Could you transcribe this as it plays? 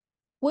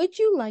Would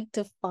you like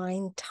to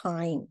find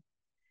time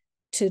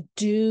to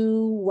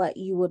do what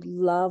you would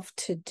love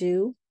to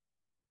do?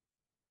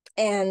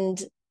 And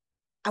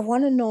I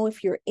want to know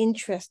if you're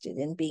interested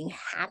in being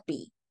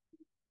happy,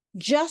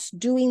 just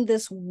doing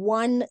this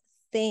one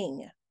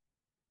thing.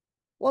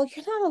 Well,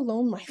 you're not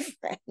alone, my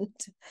friend.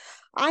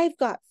 I've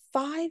got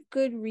 5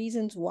 good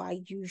reasons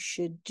why you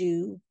should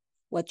do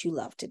what you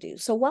love to do.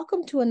 So,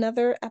 welcome to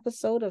another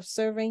episode of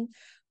Serving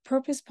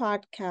Purpose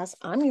Podcast.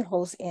 I'm your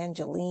host,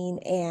 Angeline,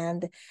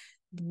 and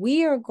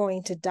we are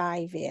going to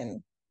dive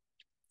in.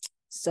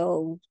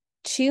 So,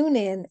 tune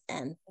in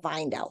and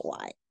find out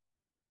why.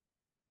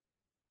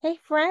 Hey,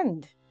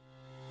 friend,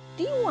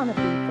 do you want to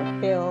be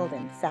fulfilled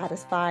and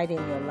satisfied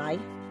in your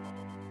life?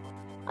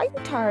 Are you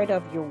tired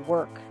of your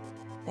work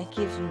that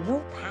gives you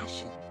no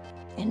passion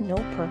and no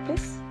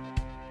purpose?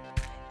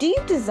 Do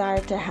you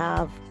desire to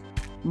have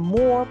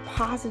more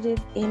positive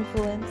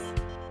influence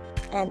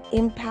and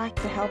impact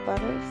to help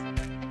others?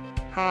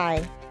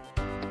 Hi,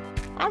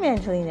 I'm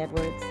Angeline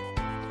Edwards.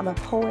 I'm a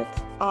poet,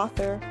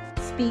 author,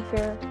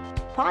 speaker,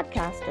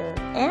 podcaster,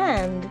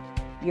 and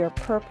your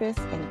purpose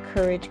and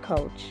courage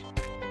coach.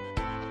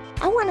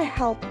 I want to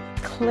help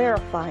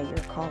clarify your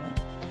calling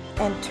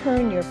and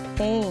turn your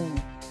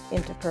pain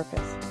into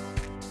purpose.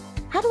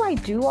 How do I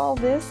do all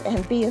this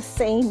and be a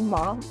sane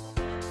mom?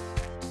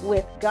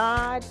 With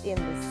God in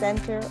the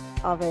center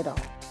of it all.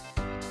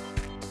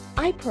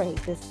 I pray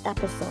this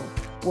episode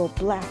will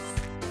bless,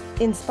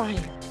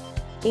 inspire,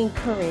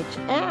 encourage,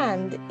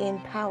 and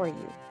empower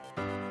you.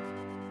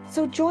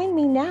 So join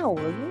me now,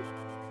 will you?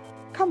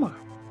 Come on,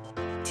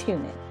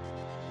 tune in.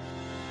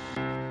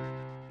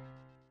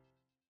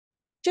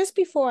 Just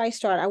before I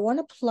start, I want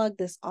to plug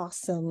this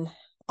awesome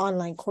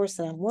online course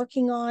that I'm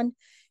working on.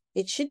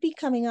 It should be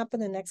coming up in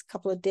the next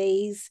couple of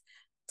days.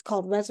 It's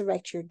called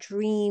Resurrect Your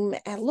Dream,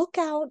 and look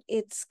out,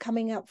 it's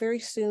coming up very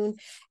soon.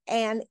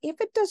 And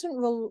if it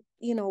doesn't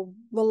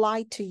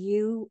rely to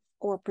you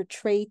or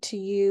portray to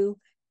you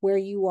where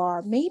you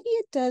are, maybe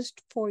it does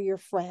for your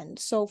friend.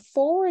 So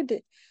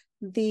forward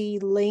the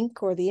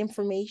link or the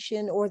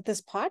information or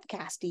this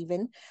podcast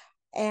even,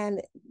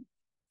 and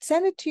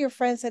send it to your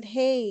friends that,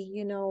 hey,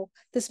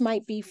 this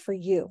might be for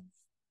you.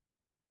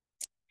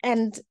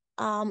 And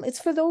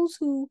it's for those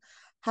who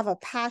have a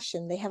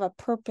passion, they have a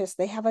purpose,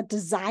 they have a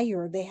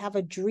desire, they have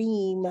a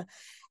dream,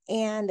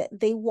 and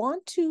they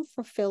want to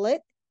fulfill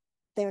it.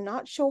 They're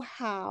not sure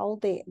how.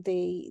 They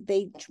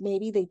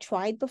maybe they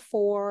tried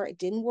before, it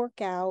didn't work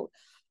out.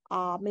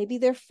 Maybe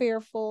they're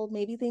fearful,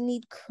 maybe they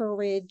need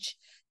courage,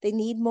 they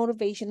need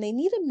motivation, they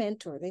need a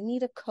mentor, they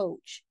need a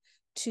coach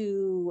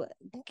to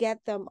get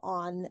them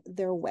on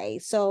their way.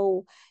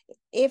 So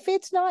if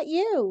it's not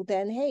you,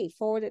 then hey,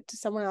 forward it to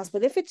someone else.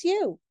 But if it's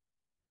you,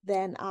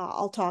 then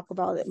I'll talk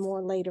about it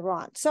more later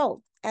on.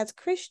 So as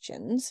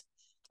Christians,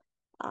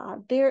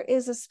 there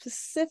is a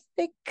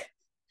specific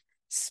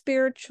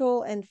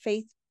spiritual and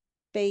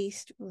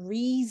faith-based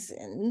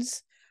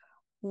reasons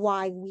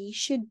why we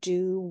should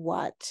do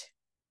what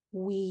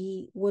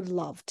we would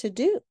love to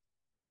do.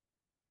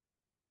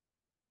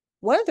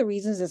 One of the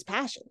reasons is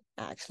passion,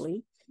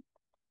 actually.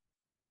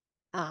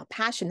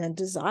 Passion and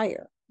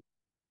desire.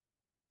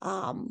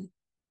 And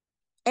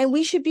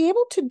we should be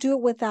able to do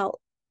it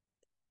without,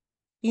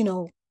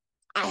 I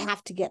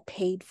have to get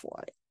paid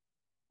for it,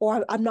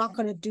 or I'm not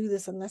going to do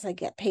this unless I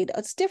get paid.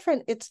 It's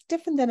different. It's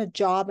different than a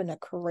job and a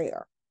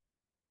career,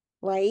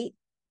 right?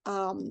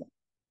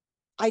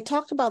 I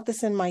talked about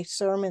this in my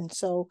sermon,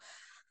 so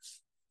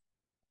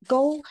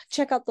go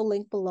check out the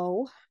link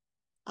below,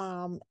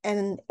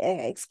 and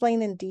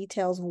explain in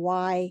details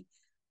why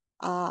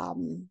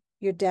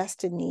your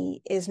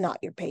destiny is not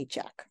your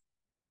paycheck.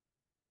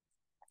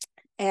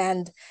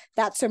 And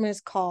that sermon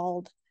is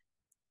called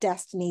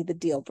Destiny, the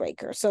Deal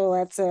Breaker. So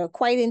that's a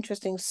quite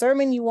interesting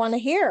sermon you want to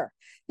hear.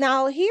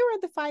 Now, here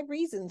are the 5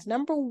 reasons.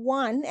 Number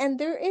 1, and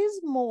there is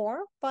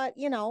more, but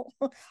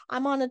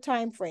I'm on a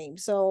time frame,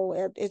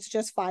 so it's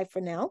just 5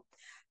 for now.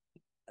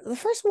 The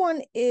first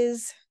one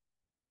is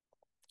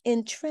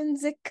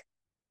intrinsic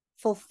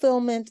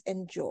fulfillment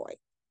and joy.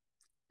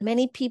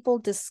 Many people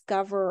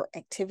discover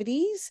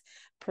activities,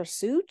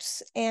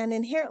 pursuits, and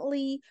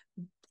inherently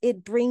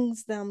it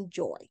brings them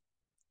joy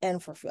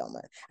and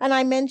fulfillment. And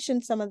I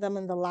mentioned some of them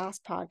in the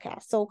last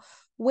podcast. So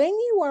when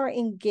you are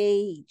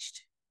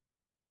engaged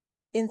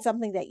in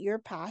something that you're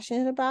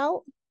passionate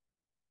about,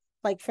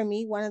 like for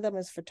me, one of them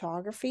is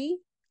photography.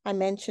 I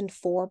mentioned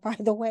 4, by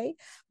the way,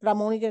 but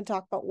I'm only going to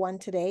talk about 1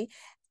 today.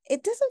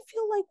 It doesn't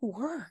feel like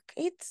work.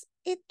 It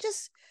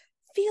just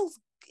feels,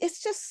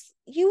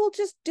 you will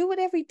just do it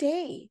every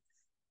day,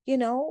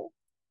 and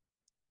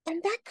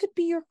that could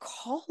be your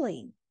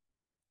calling.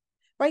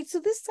 Right. So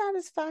this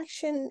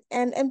satisfaction,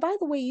 and by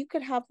the way, you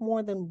could have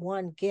more than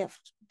 1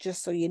 gift,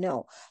 just so you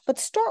know, but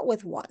start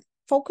with 1,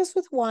 focus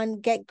with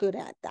 1, get good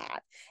at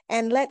that,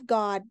 and let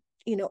God,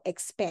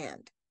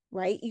 expand,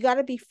 right? You got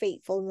to be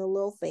faithful in the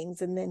little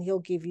things, and then he'll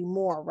give you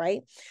more,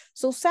 right?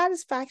 So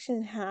satisfaction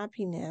and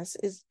happiness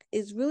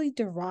is really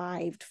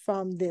derived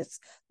from this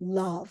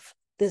love,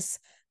 this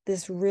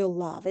real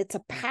love. It's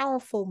a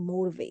powerful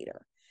motivator.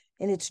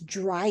 and it's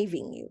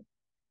driving you,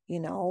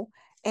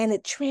 and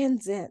it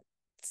transcends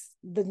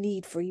the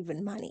need for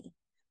even money.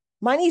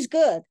 Money's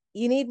good.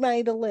 You need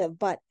money to live,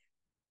 but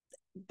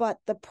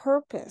the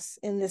purpose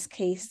in this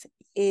case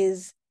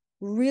is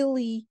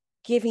really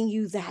giving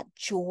you that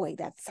joy,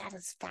 that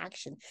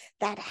satisfaction,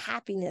 that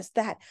happiness,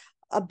 that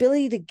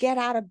ability to get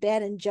out of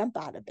bed and jump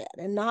out of bed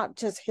and not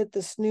just hit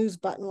the snooze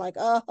button like,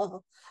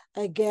 oh,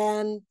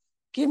 again,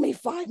 give me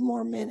 5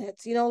 more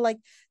minutes, like,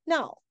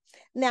 no.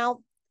 Now,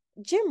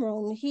 Jim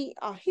Rohn,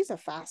 he's a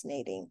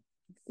fascinating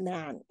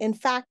man. In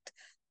fact,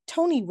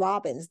 Tony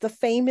Robbins, the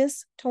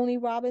famous Tony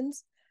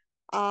Robbins,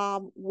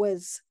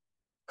 was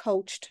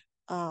coached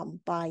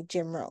by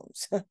Jim Rohn,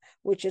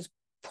 which is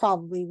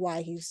probably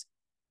why he's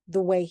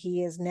the way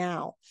he is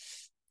now,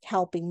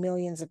 helping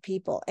millions of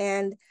people.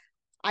 And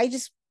I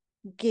just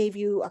gave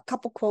you a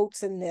couple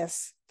quotes in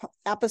this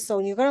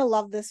episode. You're going to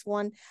love this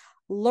one.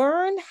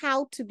 Learn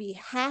how to be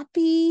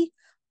happy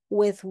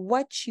with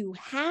what you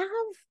have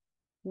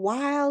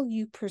while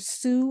you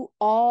pursue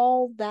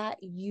all that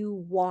you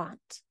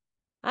want.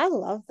 I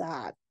love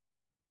that.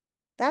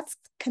 That's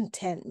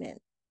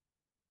contentment.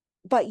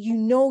 But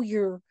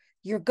you're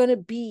going to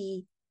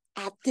be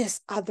at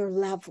this other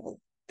level,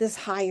 this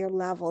higher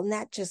level. And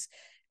that just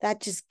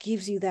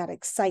gives you that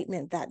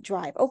excitement, that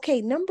drive.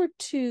 Okay, number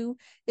 2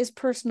 is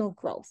personal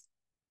growth.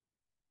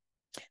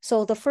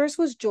 So the first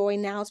was joy,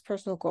 now it's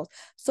personal growth.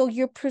 So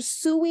you're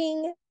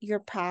pursuing your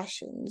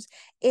passions.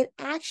 It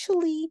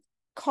actually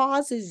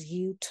causes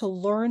you to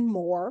learn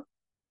more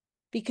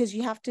because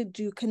you have to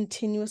do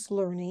continuous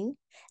learning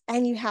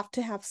and you have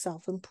to have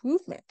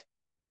self-improvement.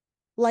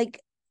 Like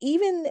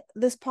even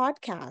this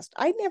podcast,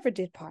 I never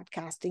did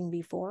podcasting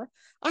before.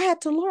 I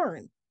had to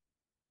learn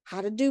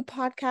how to do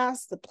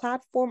podcasts, the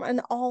platform,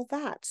 and all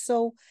that.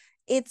 So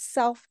it's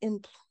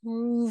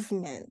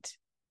self-improvement.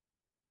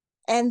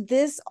 And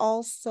this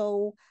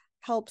also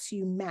helps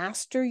you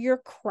master your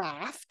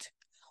craft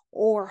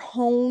or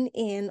hone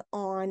in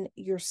on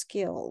your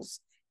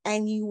skills,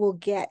 and you will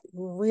get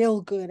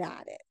real good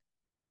at it.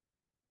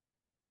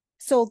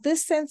 So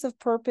this sense of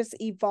purpose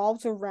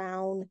evolves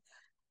around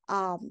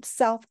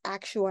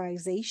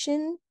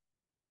self-actualization,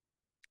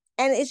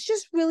 and it's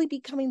just really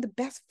becoming the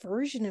best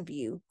version of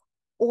you,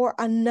 or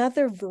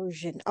another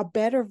version, a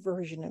better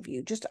version of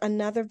you, just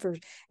another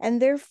version.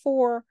 And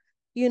therefore,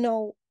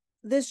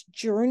 this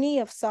journey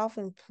of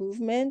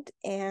self-improvement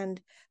and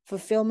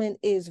fulfillment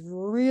is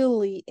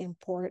really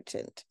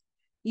important.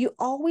 You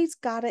always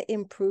got to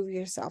improve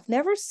yourself.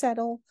 Never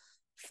settle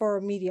for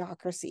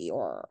mediocrity,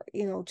 or,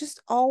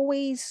 just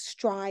always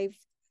strive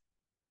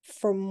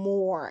for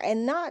more,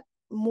 and not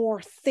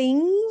more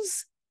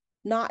things,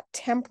 not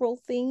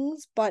temporal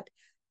things, but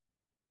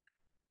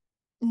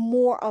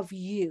more of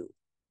you.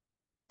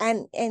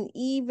 And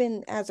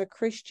even as a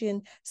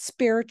Christian,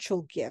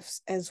 spiritual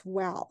gifts as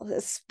well,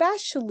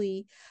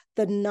 especially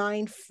the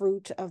 9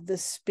 fruit of the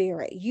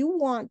Spirit. You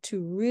want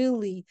to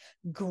really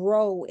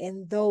grow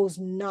in those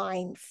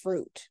 9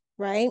 fruit,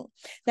 right?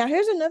 Now,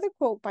 here's another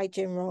quote by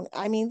Jim Rohn.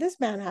 I mean, this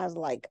man has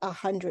like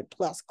 100+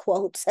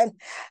 quotes, and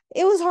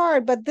it was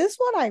hard, but this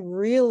one I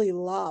really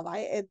love.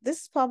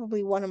 This is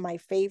probably one of my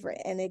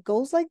favorite, and it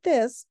goes like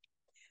this: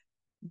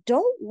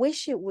 don't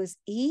wish it was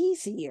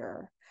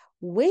easier.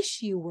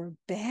 Wish you were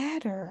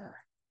better.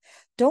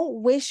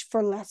 Don't wish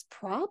for less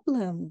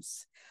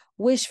problems.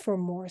 Wish for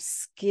more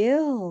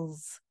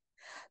skills.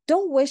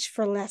 Don't wish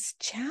for less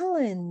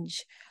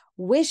challenge.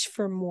 Wish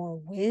for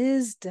more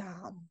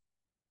wisdom.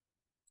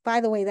 By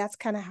the way, that's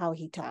kind of how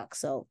he talks.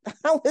 So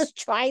I was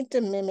trying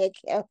to mimic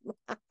him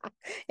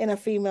in a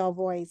female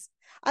voice.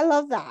 I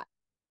love that.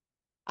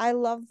 I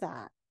love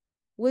that.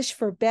 Wish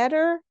for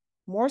better,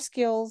 more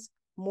skills,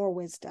 more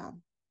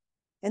wisdom.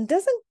 And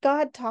doesn't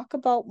God talk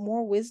about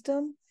more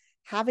wisdom,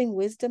 having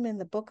wisdom in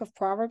the book of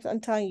Proverbs? I'm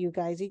telling you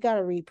guys, you got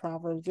to read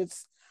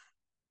Proverbs.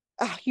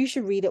 You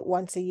should read it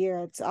once a year.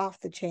 It's off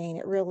the chain.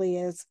 It really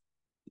is.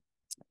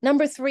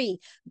 Number 3,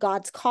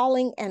 God's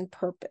calling and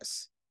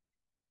purpose.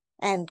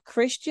 And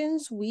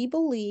Christians, we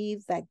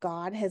believe that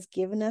God has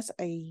given us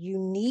a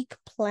unique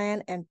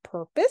plan and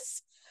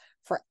purpose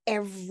for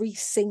every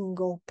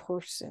single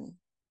person.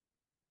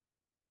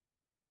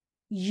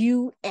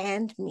 You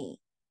and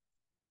me.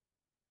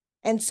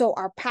 And so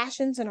our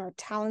passions and our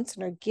talents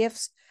and our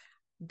gifts,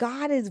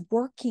 God is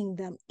working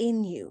them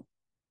in you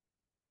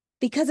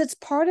because it's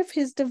part of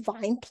his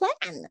divine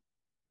plan.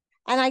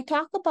 And I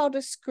talk about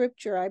a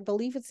scripture, I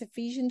believe it's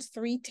Ephesians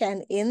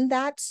 3:10 in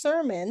that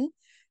sermon,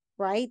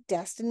 right?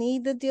 Destiny,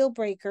 the deal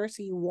breaker.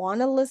 So you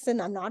want to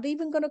listen. I'm not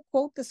even going to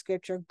quote the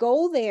scripture.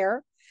 Go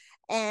there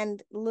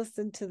and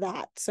listen to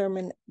that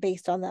sermon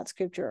based on that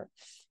scripture.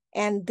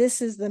 And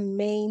this is the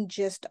main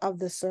gist of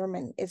the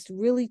sermon. It's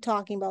really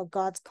talking about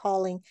God's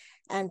calling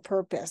and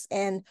purpose.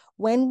 And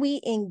when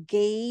we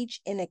engage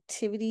in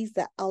activities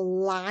that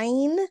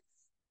align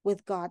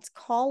with God's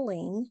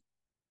calling,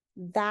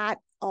 that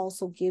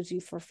also gives you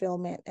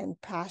fulfillment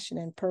and passion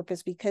and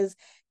purpose because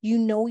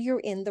you're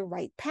in the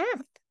right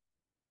path.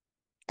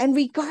 And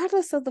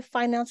regardless of the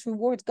financial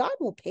rewards, God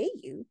will pay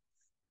you.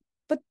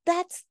 but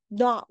that's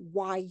not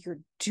why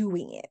you're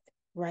doing it,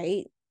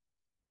 right?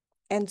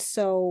 And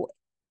so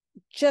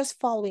just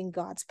following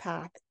God's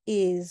path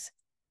is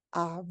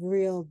a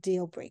real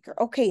deal breaker.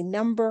 Okay,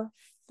 number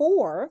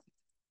 4,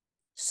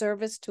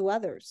 service to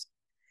others.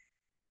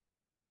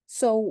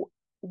 So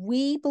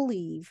we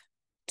believe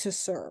to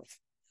serve.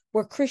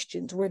 We're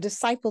Christians, we're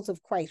disciples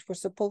of Christ, we're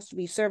supposed to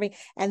be serving.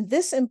 And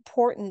this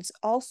importance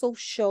also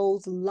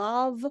shows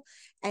love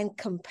and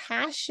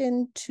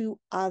compassion to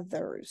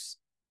others,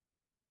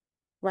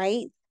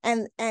 right?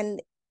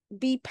 And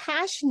be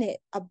passionate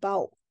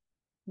about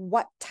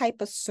what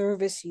type of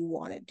service you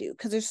want to do,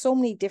 because there's so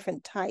many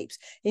different types,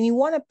 and you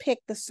want to pick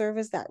the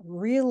service that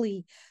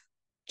really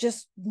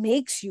just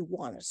makes you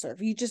want to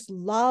serve. You just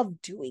love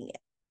doing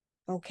it.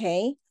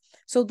 Okay.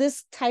 So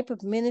this type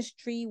of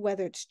ministry,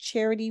 whether it's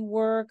charity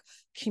work,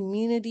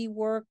 community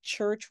work,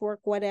 church work,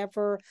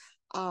 whatever,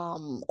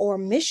 or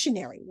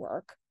missionary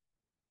work,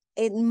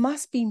 it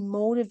must be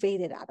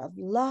motivated out of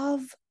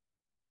love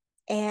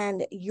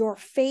and your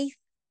faith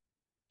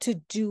to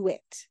do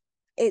it.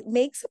 It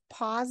makes a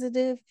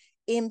positive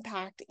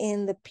impact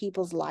in the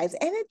people's lives.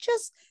 And it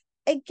just,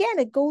 again,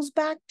 it goes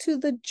back to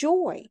the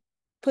joy,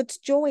 puts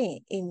joy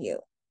in you,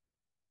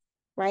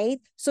 right?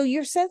 So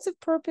your sense of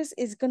purpose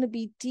is going to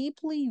be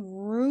deeply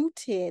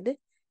rooted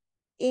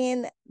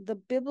in the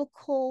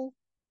biblical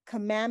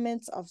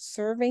commandments of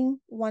serving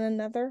one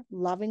another,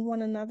 loving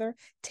one another,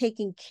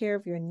 taking care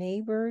of your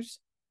neighbors,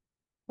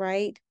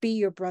 right? Be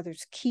your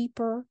brother's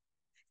keeper,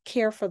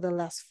 care for the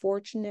less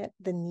fortunate,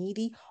 the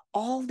needy,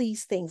 all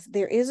these things.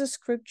 There is a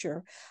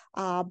scripture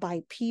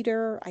by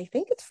Peter, I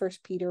think it's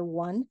First Peter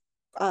 1,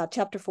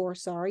 chapter 4,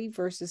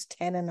 verses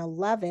 10 and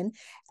 11.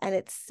 And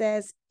it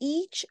says,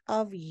 each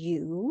of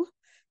you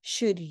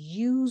should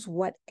use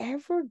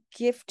whatever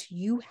gift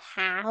you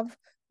have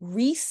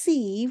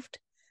received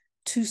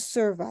to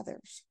serve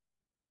others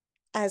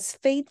as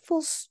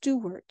faithful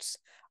stewards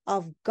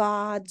of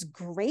God's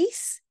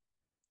grace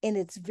in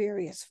its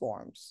various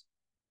forms.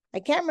 I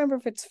can't remember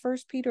if it's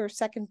First Peter or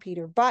Second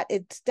Peter, but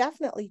it's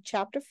definitely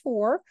chapter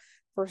 4,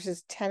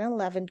 verses 10 and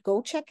 11.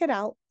 Go check it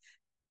out.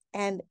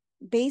 And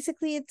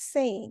basically it's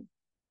saying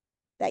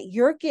that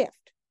your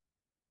gift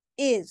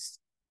is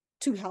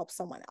to help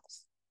someone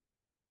else.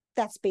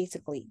 That's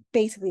basically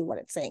what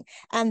it's saying.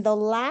 And the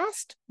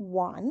last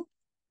one,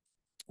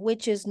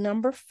 which is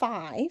number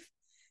 5,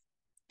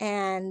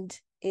 and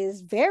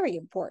is very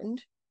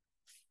important,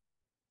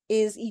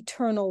 is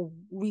eternal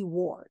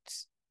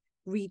rewards.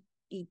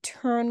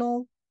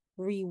 Eternal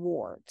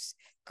rewards.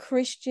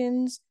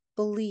 Christians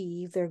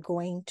believe they're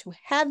going to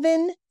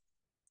heaven,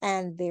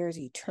 and there's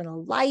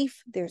eternal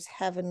life, there's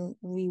heaven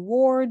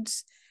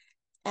rewards,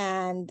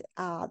 and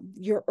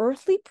your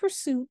earthly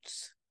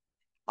pursuits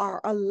are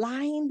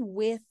aligned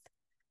with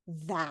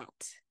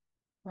that,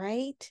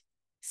 right?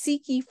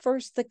 Seek ye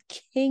first the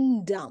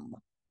kingdom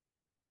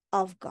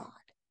of God,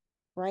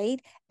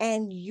 right?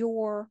 And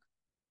your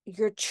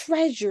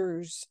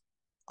treasures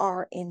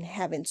are in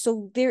heaven.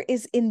 So there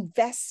is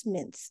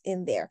investments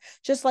in there,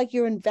 just like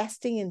you're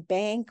investing in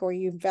bank, or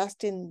you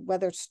invest in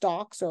whether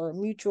stocks or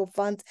mutual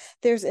funds.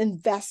 There's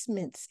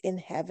investments in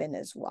heaven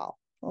as well.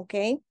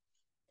 Okay.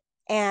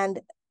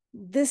 And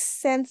this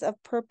sense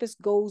of purpose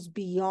goes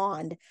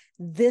beyond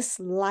this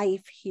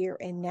life here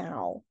and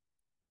now.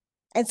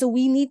 And so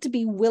we need to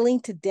be willing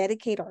to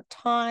dedicate our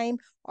time,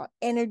 our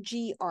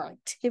energy, our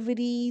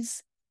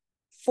activities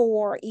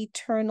for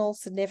eternal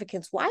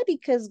significance. Why?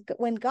 Because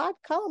when God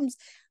comes,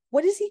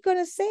 what is he going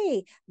to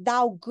say?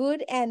 Thou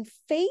good and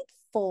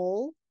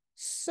faithful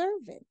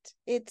servant.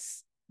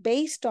 It's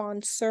based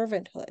on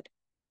servanthood,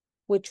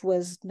 which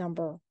was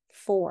number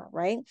 4,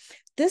 right?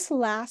 This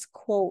last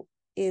quote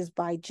is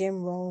by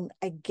Jim Rohn.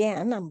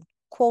 Again, I'm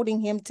quoting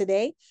him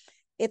today.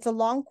 It's a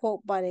long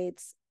quote, but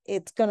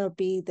it's going to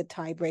be the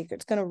tiebreaker.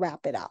 It's going to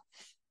wrap it up.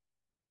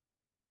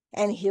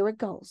 And here it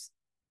goes.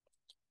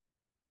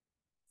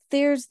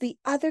 There's the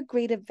other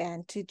great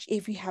advantage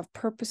if you have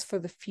purpose for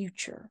the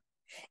future.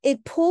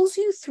 It pulls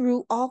you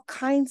through all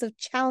kinds of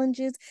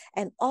challenges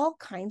and all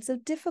kinds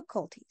of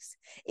difficulties.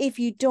 If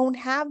you don't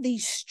have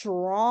these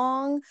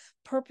strong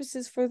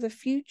purposes for the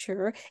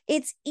future,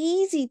 it's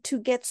easy to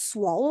get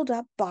swallowed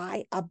up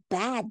by a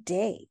bad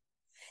day.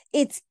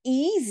 It's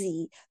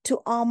easy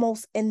to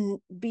almost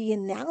be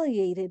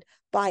annihilated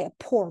by a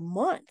poor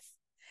month.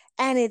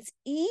 And it's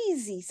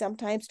easy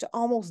sometimes to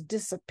almost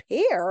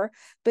disappear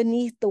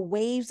beneath the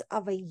waves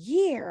of a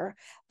year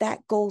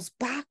that goes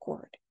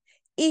backward.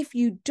 If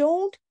you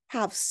don't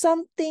have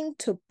something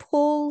to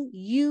pull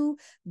you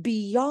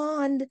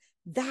beyond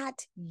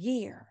that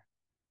year.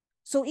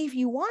 So if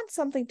you want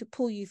something to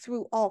pull you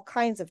through all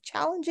kinds of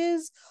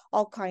challenges,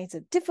 all kinds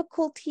of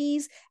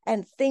difficulties,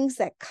 and things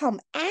that come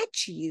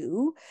at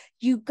you,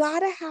 you got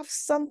to have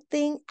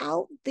something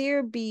out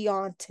there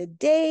beyond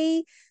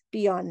today,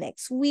 beyond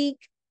next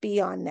week,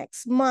 beyond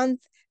next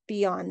month,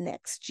 beyond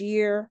next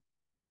year,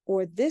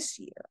 or this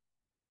year,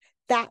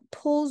 that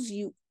pulls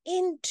you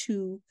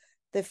into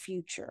the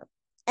future.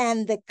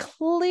 And the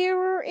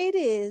clearer it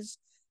is,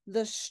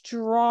 the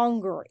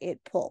stronger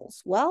it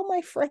pulls. Well,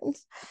 my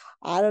friends,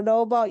 I don't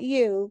know about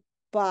you,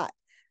 but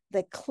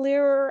the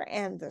clearer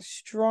and the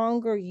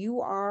stronger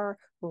you are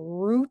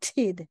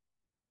rooted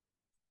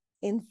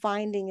in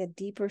finding a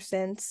deeper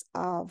sense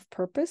of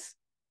purpose,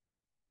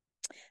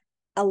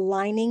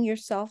 aligning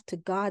yourself to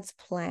God's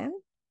plan,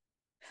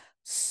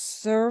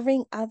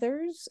 serving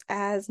others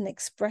as an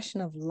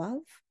expression of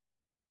love,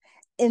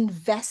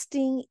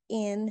 investing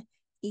in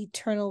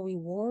eternal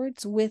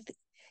rewards with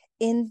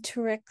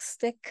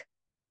intrinsic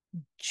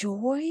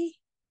joy,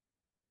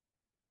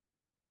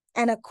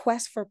 and a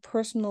quest for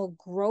personal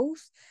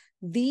growth.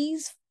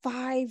 These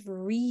 5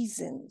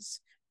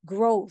 reasons: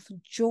 growth,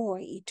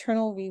 joy,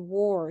 eternal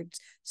rewards,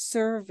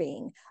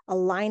 serving,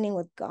 aligning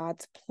with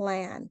God's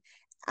plan,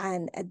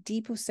 and a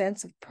deeper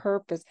sense of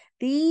purpose.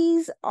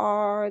 These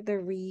are the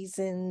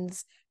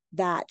reasons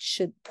that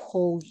should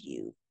pull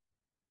you.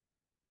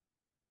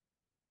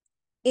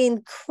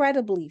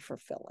 Incredibly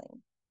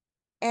fulfilling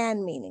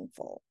and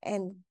meaningful.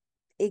 And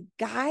it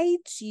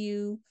guides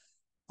you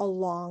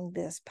along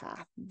this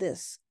path,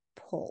 this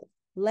pull.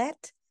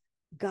 Let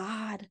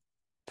God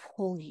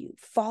pull you.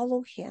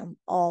 Follow him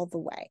all the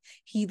way.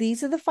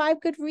 These are the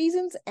 5 good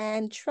reasons,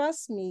 and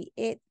trust me,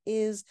 it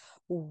is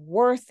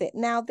worth it.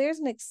 Now, there's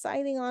an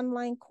exciting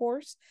online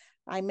course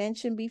I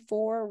mentioned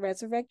before,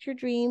 Resurrect Your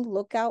Dream.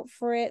 Look out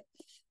for it.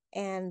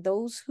 And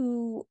those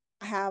who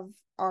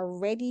are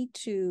ready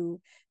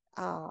to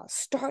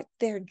start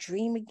their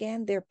dream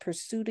again, their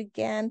pursuit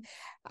again,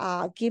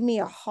 give me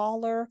a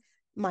holler.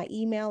 My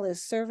email is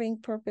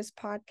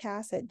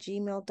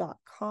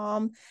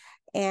servingpurposepodcast@gmail.com.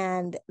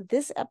 And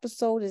this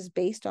episode is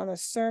based on a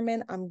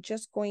sermon. I'm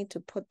just going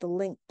to put the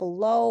link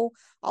below.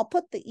 I'll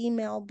put the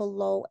email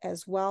below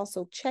as well.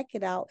 So check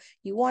it out.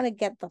 You want to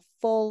get the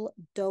full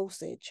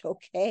dosage,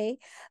 okay?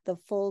 The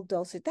full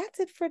dosage. That's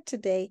it for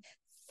today.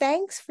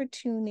 Thanks for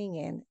tuning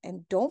in.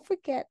 And don't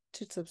forget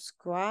to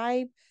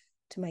subscribe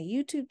to my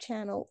YouTube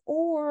channel,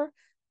 or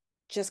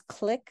just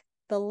click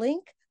the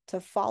link to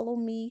follow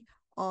me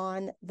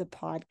on the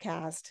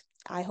podcast.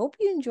 I hope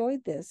you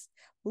enjoyed this.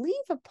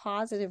 Leave a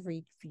positive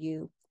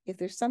review. If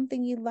there's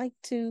something you'd like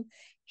to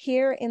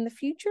hear in the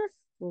future,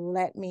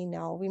 let me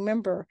know.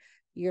 Remember,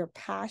 your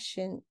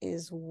passion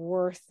is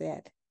worth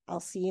it. I'll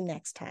see you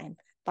next time.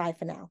 Bye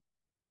for now.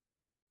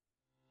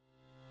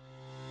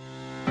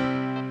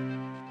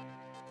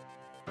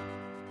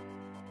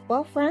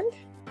 Well, friend,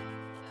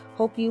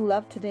 hope you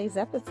loved today's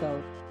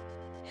episode.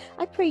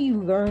 I pray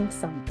you learned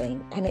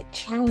something and it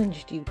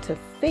challenged you to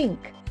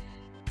think,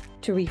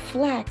 to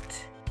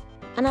reflect,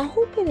 and I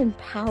hope it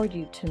empowered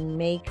you to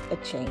make a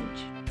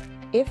change.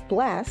 If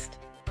blessed,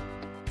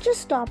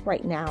 just stop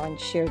right now and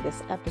share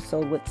this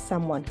episode with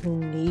someone who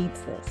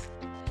needs this.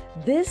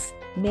 This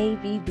may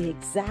be the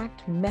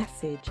exact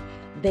message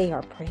they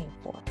are praying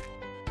for.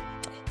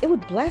 It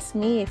would bless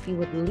me if you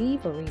would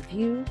leave a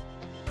review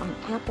on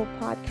Apple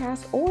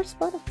Podcasts or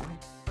Spotify.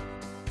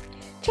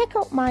 Check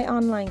out my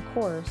online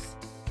course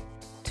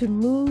to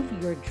move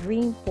your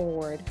dream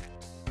forward,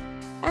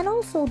 and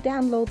also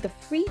download the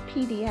free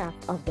PDF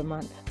of the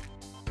month.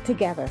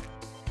 Together,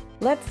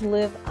 let's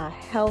live a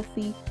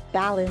healthy,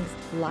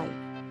 balanced life,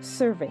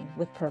 serving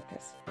with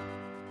purpose.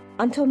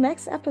 Until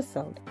next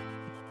episode,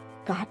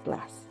 God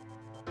bless.